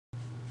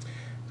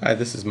Hi,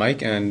 this is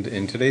Mike, and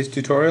in today's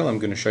tutorial I'm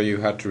going to show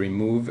you how to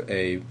remove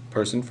a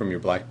person from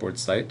your Blackboard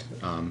site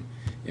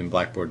in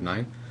Blackboard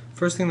 9.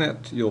 First thing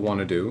that you'll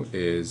want to do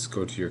is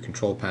go to your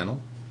control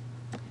panel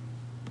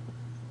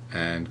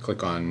and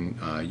click on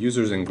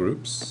Users and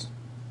Groups,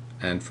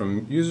 and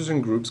from Users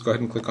and Groups go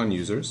ahead and click on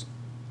Users.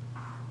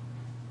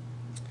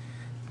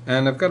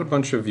 And I've got a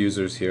bunch of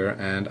users here,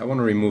 and I want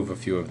to remove a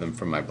few of them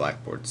from my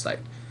Blackboard site.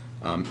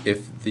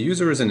 If the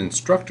user is an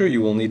instructor,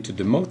 you will need to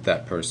demote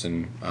that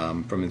person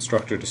from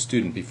instructor to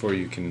student before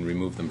you can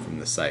remove them from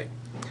the site.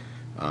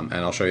 And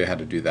I'll show you how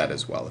to do that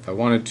as well. If I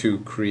wanted to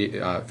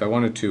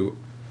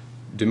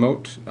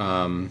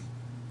demote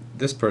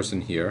this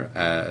person here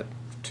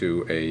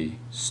to a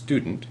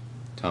student,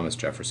 Thomas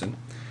Jefferson,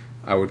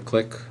 I would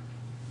click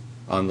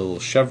on the little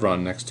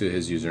chevron next to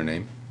his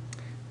username,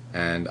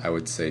 and I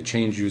would say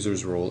change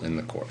user's role in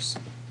the course.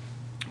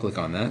 Click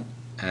on that,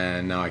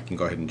 and now I can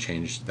go ahead and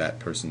change that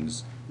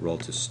person's role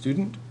to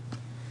student.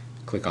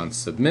 Click on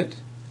submit,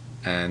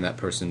 and that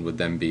person would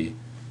then be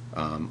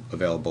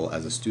available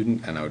as a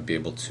student, and I would be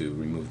able to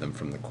remove them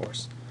from the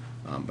course.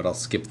 But I'll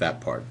skip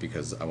that part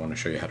because I want to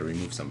show you how to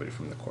remove somebody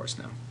from the course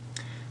now.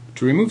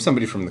 To remove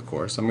somebody from the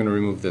course, I'm going to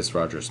remove this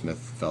Roger Smith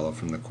fellow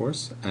from the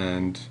course,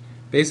 and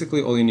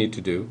basically all you need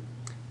to do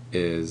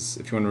is,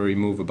 if you want to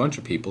remove a bunch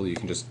of people, you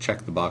can just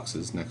check the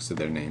boxes next to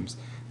their names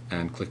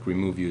and click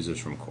remove users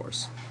from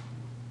course.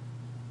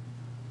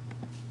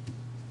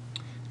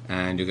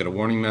 And you'll get a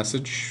warning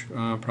message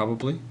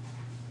probably.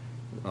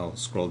 I'll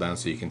scroll down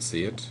so you can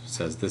see it. It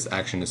says this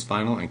action is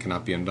final and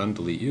cannot be undone.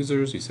 Delete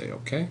users. You say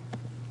OK.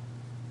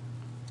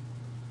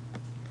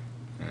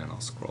 And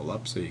I'll scroll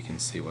up so you can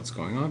see what's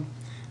going on.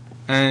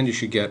 And you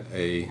should get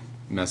a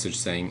message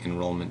saying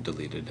enrollment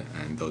deleted,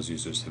 and those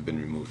users have been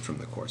removed from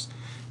the course.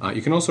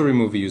 You can also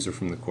remove a user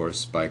from the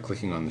course by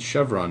clicking on the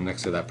chevron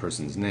next to that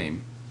person's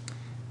name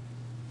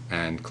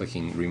and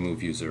clicking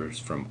remove users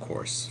from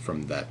course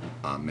from that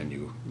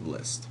menu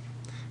list.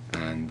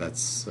 And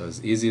that's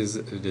as easy as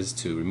it is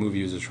to remove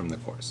users from the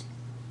course.